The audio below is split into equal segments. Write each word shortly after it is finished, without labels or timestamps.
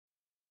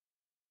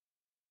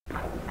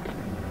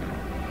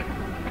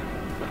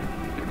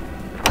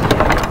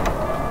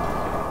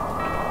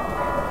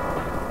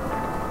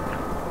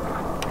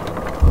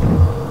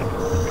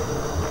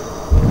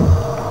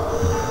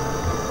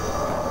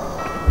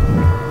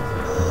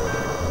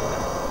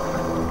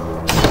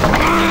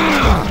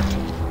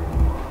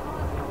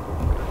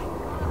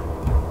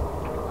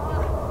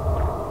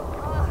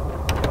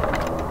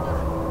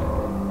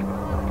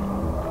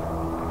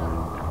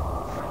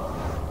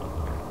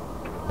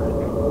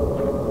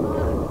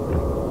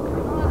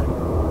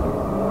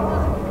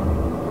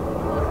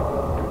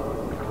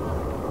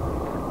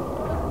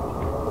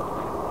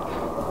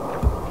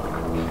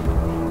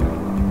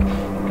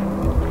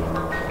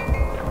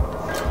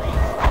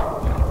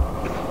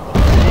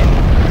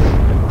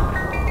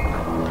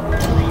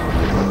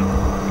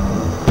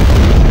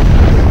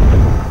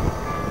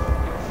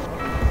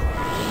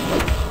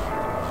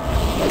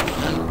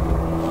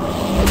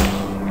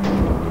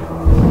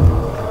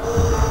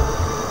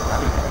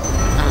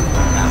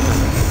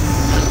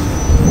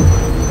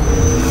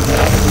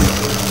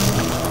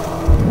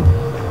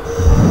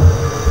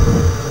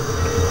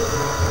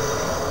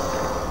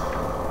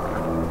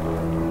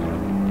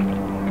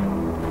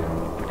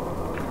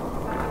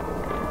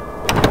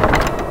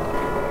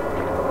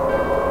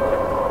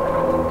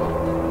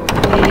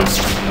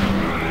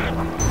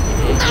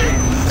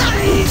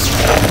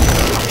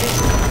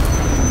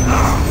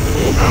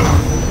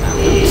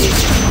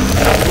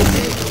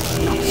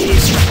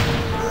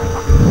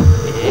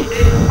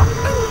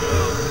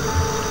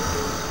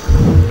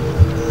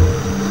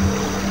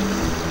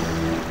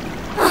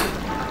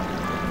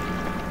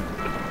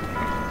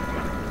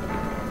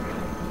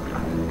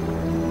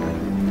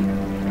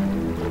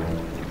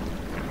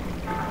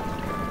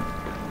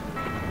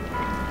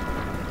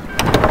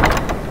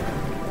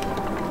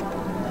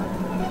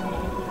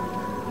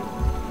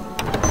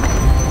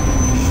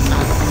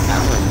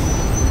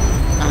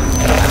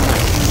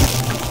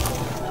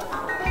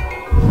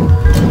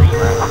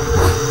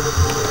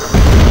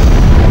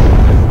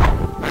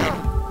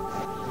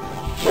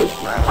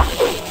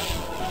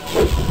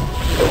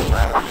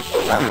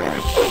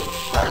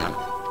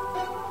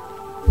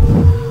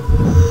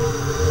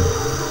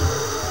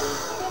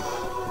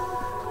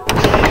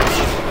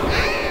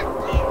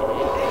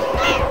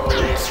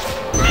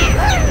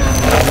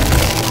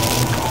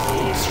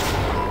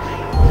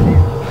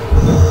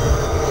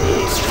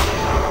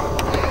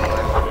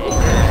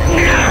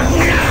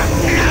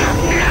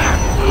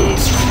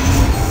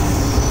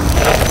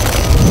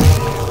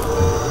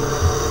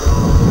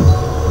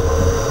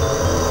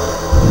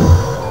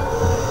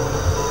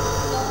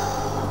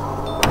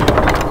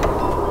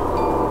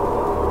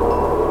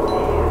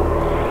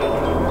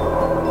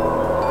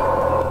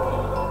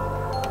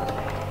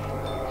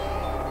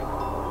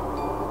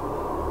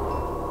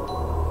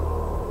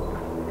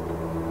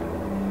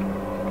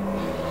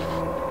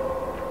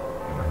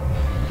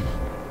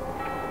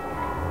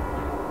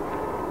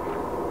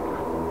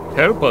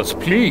Help us,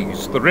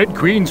 please. The Red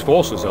Queen's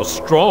forces are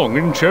strong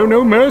and show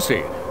no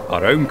mercy.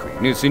 Our own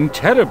queen is in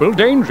terrible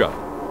danger.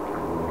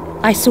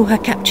 I saw her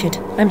captured.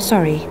 I'm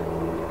sorry.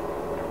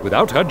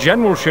 Without her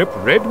generalship,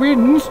 Red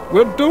wins.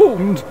 We're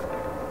doomed.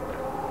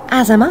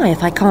 As am I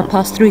if I can't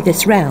pass through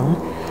this realm.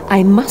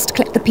 I must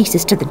collect the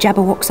pieces to the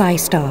Jabberwock's eye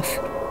staff.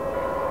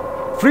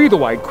 Free the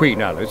White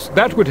Queen, Alice.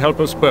 That would help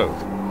us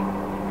both.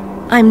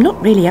 I'm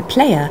not really a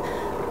player.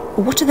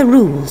 What are the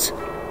rules?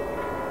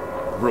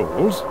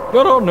 Rules?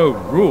 There are no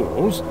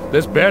rules.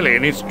 There's barely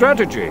any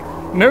strategy.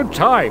 No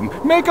time.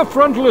 Make a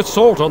frontal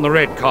assault on the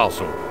Red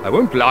Castle. I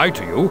won't lie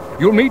to you.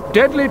 You'll meet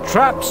deadly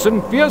traps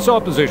and fierce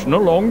opposition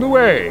along the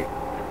way.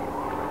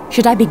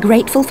 Should I be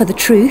grateful for the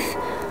truth?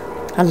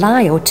 A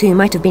lie or two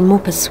might have been more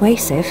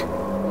persuasive.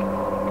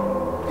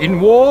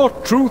 In war,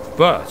 truth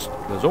first.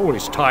 There's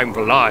always time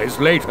for lies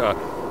later.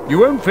 You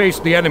won't face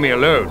the enemy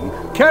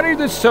alone. Carry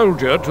this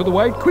soldier to the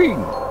White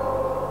Queen.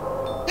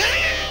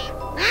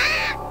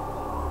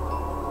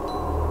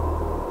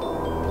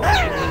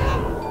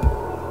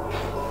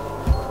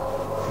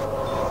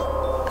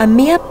 A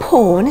mere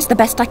pawn is the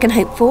best I can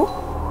hope for?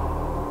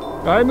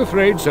 I'm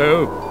afraid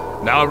so.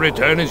 Now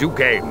return as you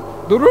came.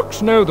 The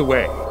rooks know the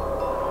way.